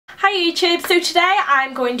Hi YouTube, so today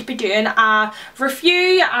I'm going to be doing a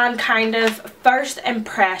review and kind of first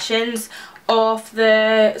impressions of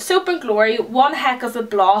the Soap & Glory One Heck of a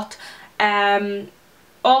Blot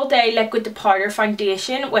All Day Liquid to Powder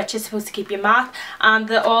Foundation, which is supposed to keep you matte, and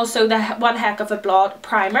also the One Heck of a Blot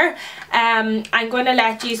Primer. I'm going to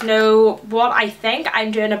let you know what I think.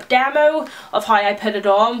 I'm doing a demo of how I put it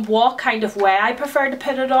on, what kind of way I prefer to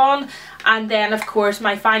put it on, and then of course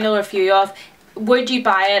my final review of would you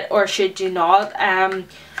buy it or should you not.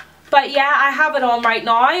 But yeah, I have it on right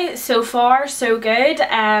now. So far so good.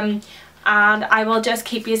 And I will just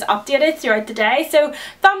keep you updated throughout the day. So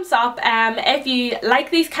thumbs up if you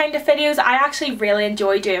like these kind of videos. I actually really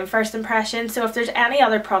enjoy doing first impressions, so if there's any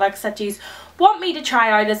other products that you want me to try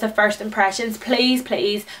out as a first impressions,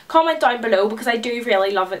 please comment down below, because I do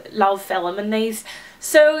really love filming these.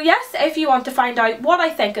 So yes, if you want to find out what I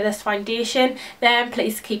think of this foundation, then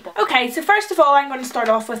please keep on. Okay, so first of all I'm going to start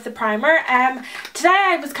off with the primer. Today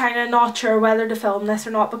I was kind of not sure whether to film this or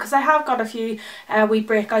not, because I have got a few wee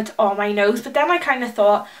breakouts on my nose, but then I kind of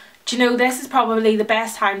thought, do you know, this is probably the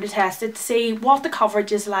best time to test it, to see what the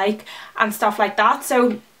coverage is like and stuff like that.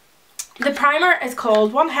 So the primer is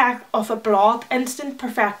called One Heck of a Blot Instant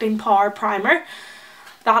Perfecting Power Primer.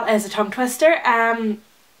 That is a tongue twister.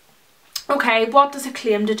 Okay, what does it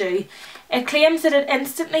claim to do? It claims that it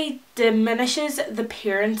instantly diminishes the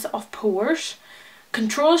appearance of pores,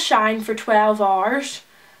 controls shine for 12 hours,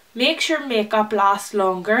 makes your makeup last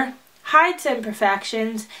longer, hides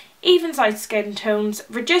imperfections, evens out skin tones,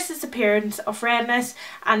 reduces appearance of redness,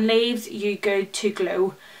 and leaves you good to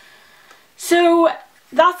glow. So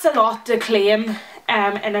that's a lot to claim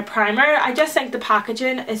in a primer. I just think the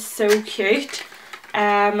packaging is so cute.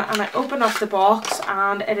 And I open up the box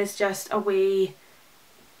and it is just a wee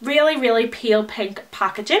really pale pink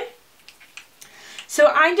packaging. So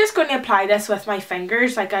I'm just going to apply this with my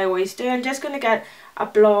fingers like I always do. I'm just going to get a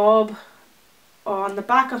blob on the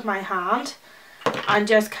back of my hand and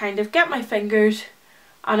just kind of get my fingers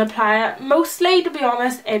and apply it, mostly, to be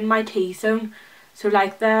honest, in my T-zone. So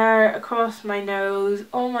like there, across my nose,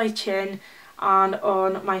 on my chin, and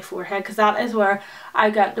on my forehead, because that is where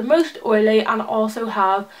I get the most oily and also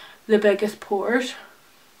have the biggest pores.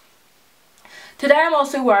 Today I'm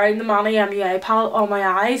also wearing the Canon EOS palette on my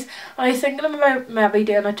eyes, and I was thinking about maybe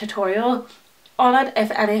doing a tutorial on it.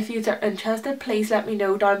 If any of you are interested, please let me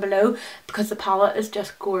know down below, because the palette is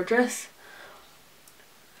just gorgeous.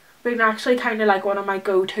 Been actually kind of like one of my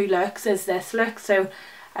go-to looks is this look, so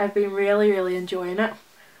I've been really enjoying it.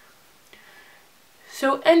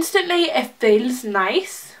 So instantly it feels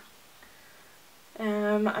nice.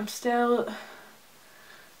 I'm still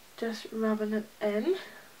just rubbing it in.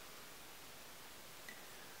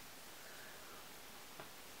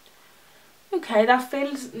 Okay, that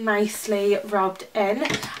feels nicely rubbed in.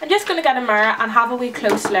 I'm just going to get a mirror and have a wee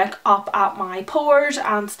close look up at my pores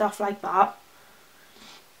and stuff like that.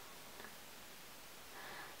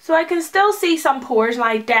 So I can still see some pores, and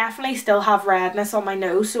I definitely still have redness on my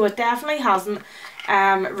nose, so it definitely hasn't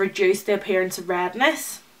reduced the appearance of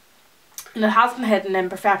redness, and it hasn't hidden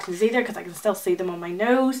imperfections either, because I can still see them on my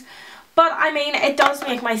nose. But I mean, it does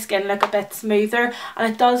make my skin look a bit smoother,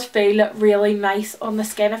 and it does feel really nice on the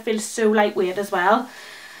skin. It feels so lightweight as well.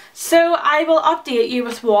 So I will update you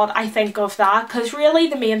with what I think of that, because really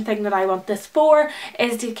the main thing that I want this for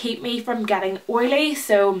is to keep me from getting oily.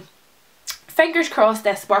 So fingers crossed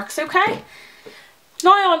this works. Okay,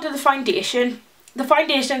 now on to the foundation. The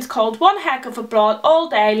foundation is called One Heck of a Blot All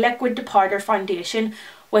Day Liquid to Powder Foundation,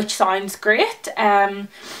 which sounds great.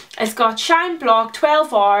 It's got Shine Block,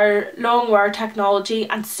 12 hour long wear technology,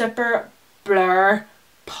 and super blur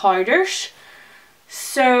powders.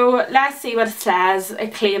 So let's see what it says.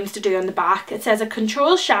 It claims to do on the back. It says it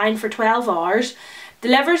controls shine for 12 hours,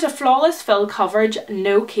 delivers a flawless full coverage,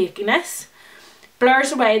 no cakiness,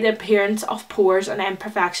 blurs away the appearance of pores and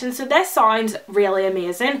imperfections. So this sounds really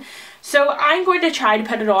amazing. So I'm going to try to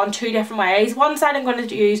put it on two different ways. One side I'm going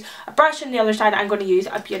to use a brush, and the other side I'm going to use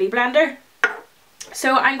a beauty blender.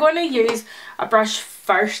 So I'm going to use a brush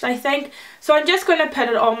first, I think. So I'm just going to put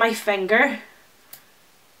it on my finger,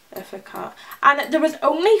 if I can. And there was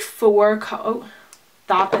only 4 oh,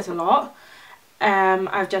 that is a lot.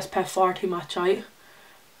 I've just put far too much out.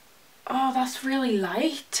 Oh, that's really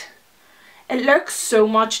light. It looks so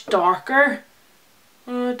much darker.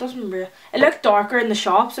 It doesn't really. It looked darker in the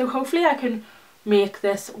shop, so hopefully I can make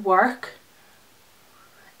this work.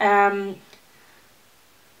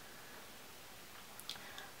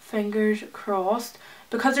 Fingers crossed,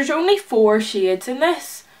 because there's only 4 shades in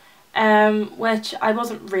this, which I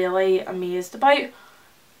wasn't really amazed about. And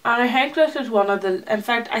I think this is one of the, in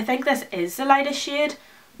fact I think this is the lightest shade,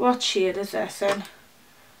 What shade is this in?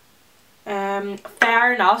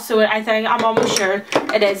 Fair enough. So I think I'm almost sure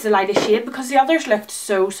it is the lightest shade because the others looked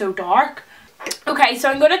so dark. Okay, so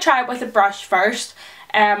I'm going to try it with a brush first.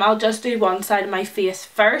 I'll just do one side of my face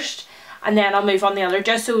first and then I'll move on the other,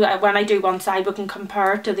 just so that when I do one side we can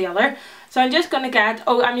compare it to the other. So I'm just going to get,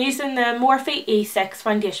 I'm using the Morphe E6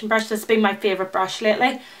 foundation brush. This has been my favourite brush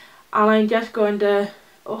lately. And I'm just going to,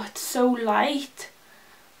 oh, it's so light.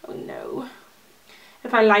 Oh no.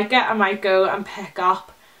 If I like it, I might go and pick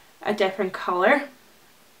up a different colour.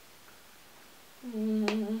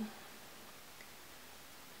 It's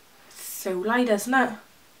so light, isn't it?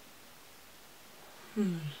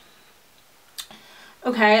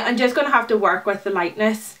 Okay, I'm just going to have to work with the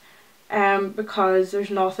lightness because there's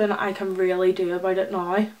nothing I can really do about it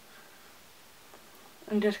now.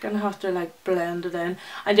 I'm just going to have to like blend it in.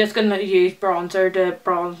 I'm just going to use bronzer to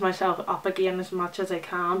bronze myself up again as much as I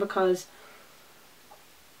can because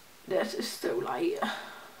this is so light.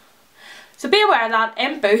 So be aware that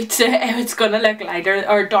in boots it's going to look lighter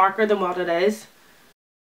or darker than what it is.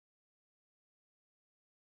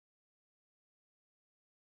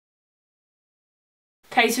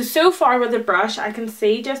 Okay, so far with the brush I can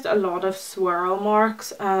see just a lot of swirl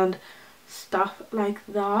marks and stuff like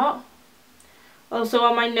that. Also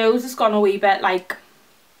on my nose it's gone a wee bit like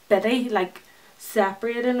bitty, like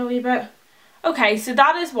separating a wee bit. Okay, so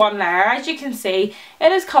that is one layer. As you can see,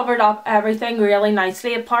 it has covered up everything really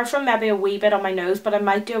nicely, apart from maybe a wee bit on my nose, but I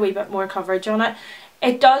might do a wee bit more coverage on it.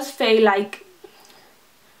 It does feel like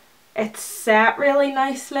it's set really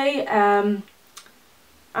nicely, and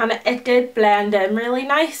it did blend in really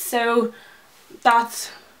nice, so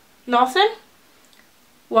that's nothing.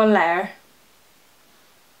 One layer.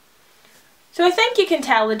 So I think you can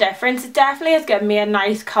tell the difference. It definitely has given me a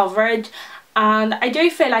nice coverage, and I do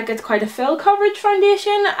feel like it's quite a full coverage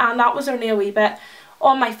foundation, and that was only a wee bit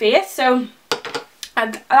on my face. So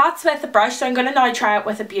and that's with the brush. So I'm going to now try it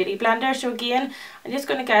with a beauty blender. So again, I'm just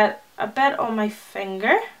going to get a bit on my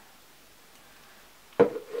finger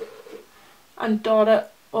and dot it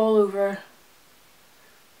all over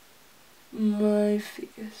my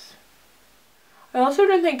face. I also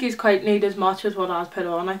don't think he's quite need as much as what I've put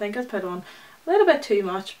on. I think I've put on a little bit too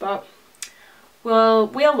much, but we'll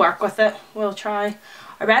work with it. We'll try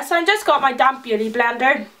our best. So I just got my damp beauty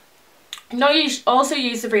blender. Now you also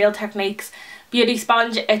use the Real Techniques beauty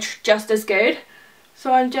sponge. It's just as good.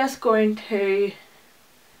 So I'm just going to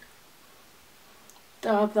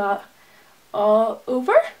dab that all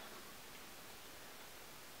over.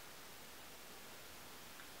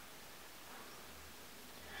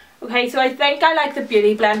 Okay, so I think I like the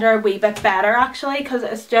beauty blender a wee bit better actually, because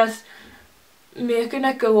it's just making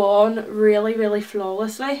it go on really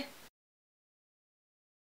flawlessly.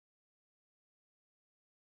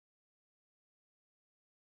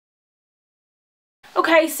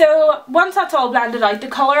 Okay, so once that's all blended out, the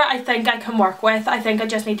colour I think I can work with. I think I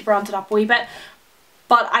just need to bronze it up a wee bit.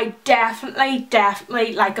 But I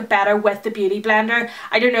definitely like it better with the beauty blender.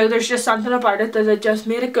 I don't know, there's just something about it that it just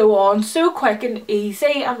made it go on so quick and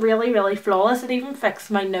easy and really flawless. It even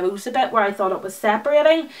fixed my nose a bit where I thought it was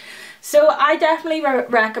separating. So I definitely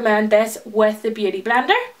recommend this with the beauty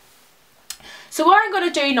blender. So what I'm going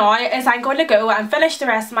to do now is I'm going to go and finish the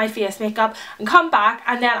rest of my face makeup and come back,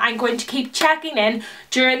 and then I'm going to keep checking in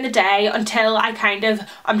during the day until I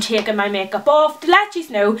I'm taking my makeup off to let you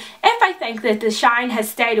know if I think that the shine has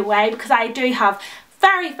stayed away, because I do have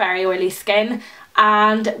very oily skin,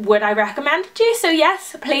 and would I recommend it to you? So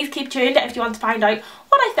yes, please keep tuned if you want to find out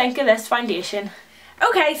what I think of this foundation.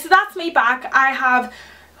 Okay, so that's me back.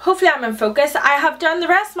 Hopefully I'm in focus. I have done the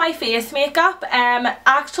rest of my face makeup.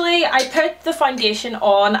 Actually I put the foundation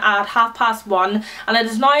on at 1:30 and it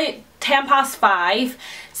is now 5:10,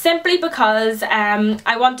 simply because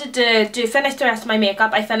I wanted to finish the rest of my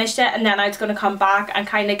makeup. I finished it and then I was going to come back and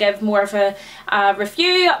kind of give more of a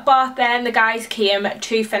review, but then the guys came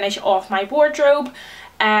to finish off my wardrobe.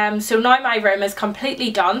 So now my room is completely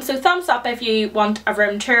done. So thumbs up if you want a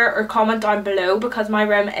room tour, or comment down below, because my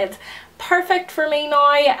room is perfect for me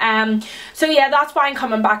now. So yeah, that's why I'm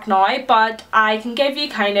coming back now, but I can give you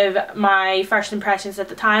kind of my first impressions at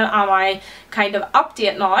the time and my kind of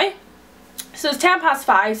update now. So it's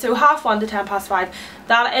 5:10, so 1:30 to 5:10.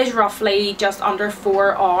 That is roughly just under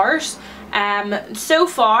 4 hours. So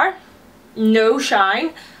far, no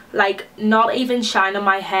shine. Like, not even shine on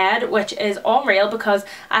my head, which is unreal because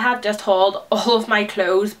I have just hauled all of my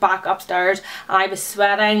clothes back upstairs and I was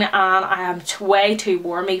sweating and I am way too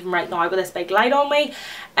warm even right now with this big light on me.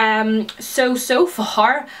 So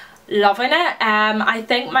far, loving it. I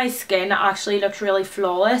think my skin actually looks really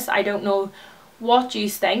flawless. I don't know what you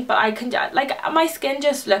think, but I can, like, my skin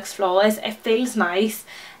just looks flawless. It feels nice.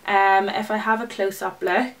 If I have a close-up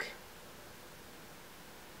look,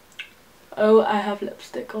 oh, I have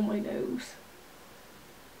lipstick on my nose.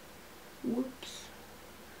 Whoops.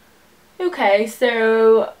 Okay,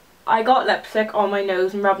 so I got lipstick on my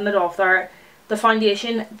nose and rubbing it off there. The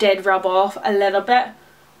foundation did rub off a little bit.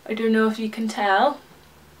 I don't know if you can tell.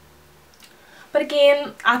 But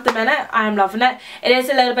again, at the minute, I'm loving it. It is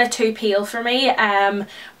a little bit too pale for me,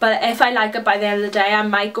 but if I like it by the end of the day, I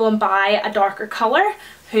might go and buy a darker colour.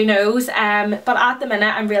 Who knows? But at the minute,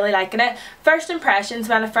 I'm really liking it. First impressions,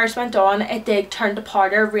 when it first went on, it did turn to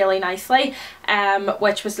powder really nicely,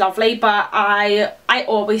 which was lovely. But I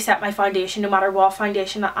always set my foundation, no matter what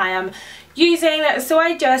foundation that I am using. So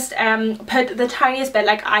I just put the tiniest bit,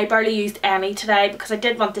 like I barely used any today because I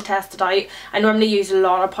did want to test it out. I normally use a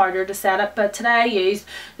lot of powder to set it, but today I used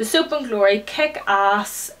the Soap and Glory Kick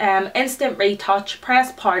Ass Instant Retouch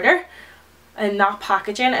Pressed Powder in that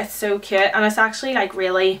packaging. It's so cute, and it's actually like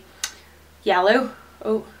really yellow.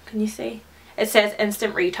 Oh, can you see? It says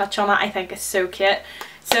Instant Retouch on it. I think it's so cute.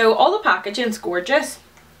 So all the packaging's gorgeous.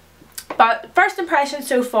 But first impression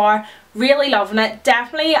so far, really loving it.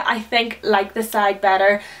 Definitely, I think, like the side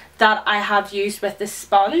better that I have used with the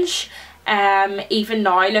sponge. Even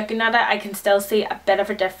now looking at it, I can still see a bit of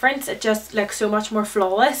a difference. It just looks so much more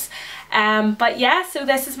flawless. But yeah, so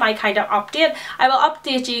this is my kind of update. I will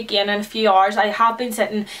update you again in a few hours. I have been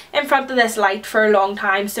sitting in front of this light for a long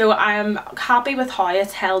time, so I'm happy with how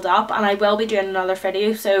it's held up, and I will be doing another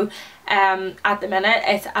video. So at the minute,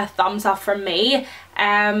 it's a thumbs up from me.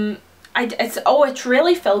 It's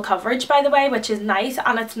really full coverage, by the way, which is nice,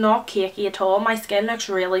 and it's not cakey at all. My skin looks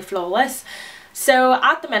really flawless. So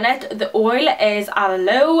at the minute, the oil is at a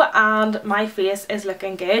low and my face is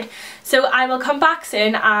looking good. So I will come back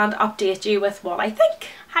soon and update you with what I think.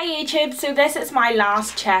 Hi YouTube, so this is my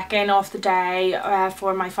last check-in of the day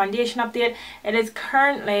for my foundation update. It is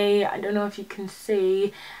currently, I don't know if you can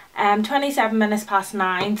see, 27 minutes past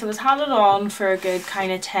 9, so it's had it on for a good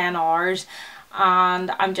kind of 10 hours. And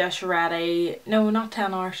I'm just ready. No, not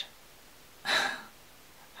 10 hours.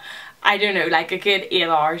 I don't know, like a good 8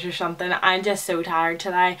 hours or something. I'm just so tired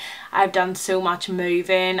today. I've done so much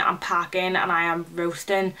moving and packing, and I am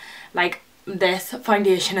roasting. Like, this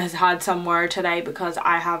foundation has had some wear today because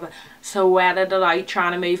I have sweated it out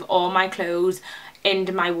trying to move all my clothes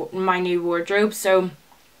into my new wardrobe. So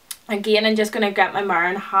again, I'm just going to get my mirror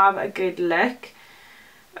and have a good look.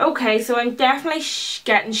 Okay, so I'm definitely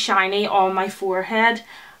getting shiny on my forehead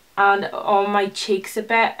and on my cheeks a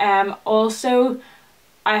bit. Also,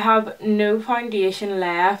 I have no foundation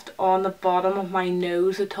left on the bottom of my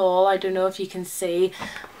nose at all. I don't know if you can see.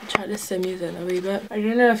 I'll try to zoom you in a wee bit. I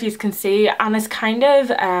don't know if you can see, and it's kind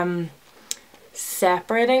of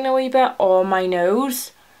separating a wee bit on my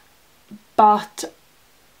nose, but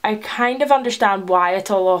I kind of understand why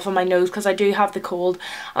it's all off on my nose, because I do have the cold.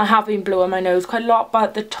 I have been blowing my nose quite a lot,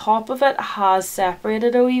 but the top of it has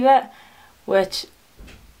separated a wee bit, which,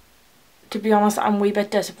 to be honest, I'm a wee bit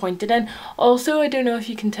disappointed in. Also, I don't know if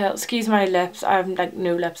you can tell, excuse my lips, I have like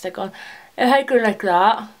no lipstick on. If I go like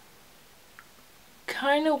that,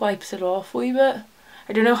 kind of wipes it off a wee bit.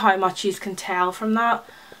 I don't know how much you can tell from that,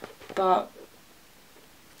 but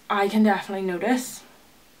I can definitely notice.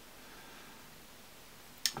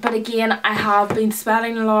 But again, I have been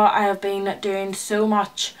sweating a lot. I have been doing so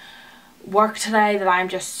much work today that I'm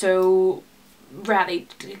just so ready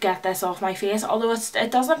to get this off my face. Although it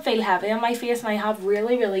doesn't feel heavy on my face, and I have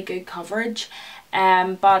really, really good coverage.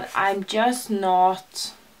 But I'm just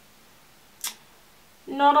not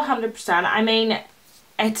 100%. I mean,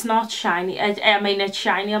 it's not shiny. I mean, it's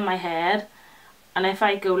shiny on my head. And if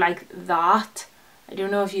I go like that, I don't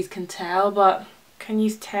know if you can tell, but can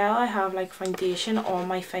you tell I have like foundation on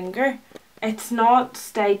my finger? It's not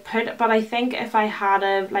stayed put, but I think if I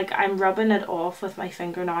had like, I'm rubbing it off with my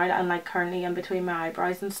finger now, and like currently in between my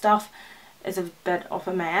eyebrows and stuff is a bit of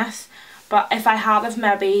a mess. But if I had have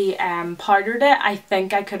maybe powdered it, I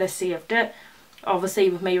think I could have saved it. Obviously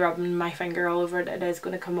with me rubbing my finger all over it, it is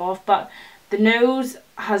going to come off, but the nose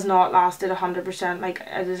has not lasted 100%. Like,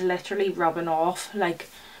 it is literally rubbing off. Like,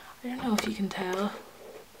 I don't know if you can tell.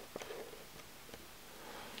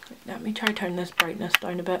 Let me try to turn this brightness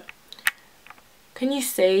down a bit. Can you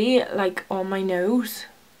see, like, on my nose?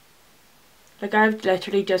 Like, I've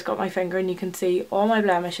literally just got my finger and you can see all my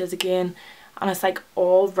blemishes again, and it's like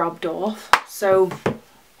all rubbed off. So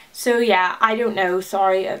yeah, I don't know,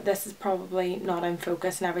 sorry, this is probably not in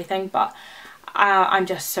focus and everything, but I'm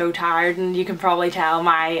just so tired, and you can probably tell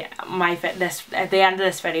my fitness at the end of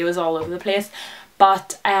this video is all over the place.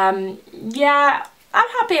 But yeah, I'm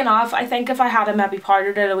happy enough. I think if I had maybe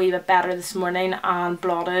powdered it a wee bit better this morning and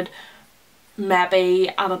blotted maybe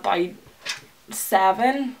at about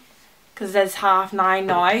 7, because it's 9:30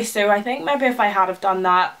 now, so I think maybe if I had have done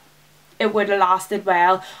that, it would have lasted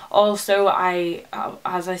well. Also,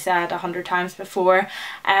 as I said 100 times before,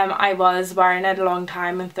 I was wearing it a long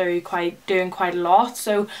time and doing quite a lot,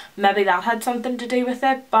 so maybe that had something to do with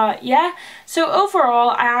it. But yeah, so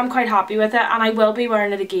overall I am quite happy with it, and I will be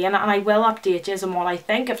wearing it again, and I will update you on what I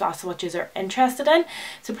think if that's what you are interested in.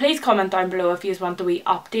 So please comment down below if you want a wee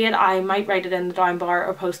update. I might write it in the down bar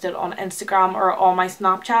or post it on Instagram or on my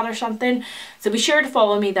Snapchat or something, so be sure to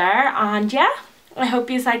follow me there. And yeah, I hope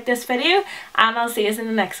you liked this video, and I'll see you in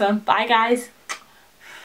the next one. Bye guys.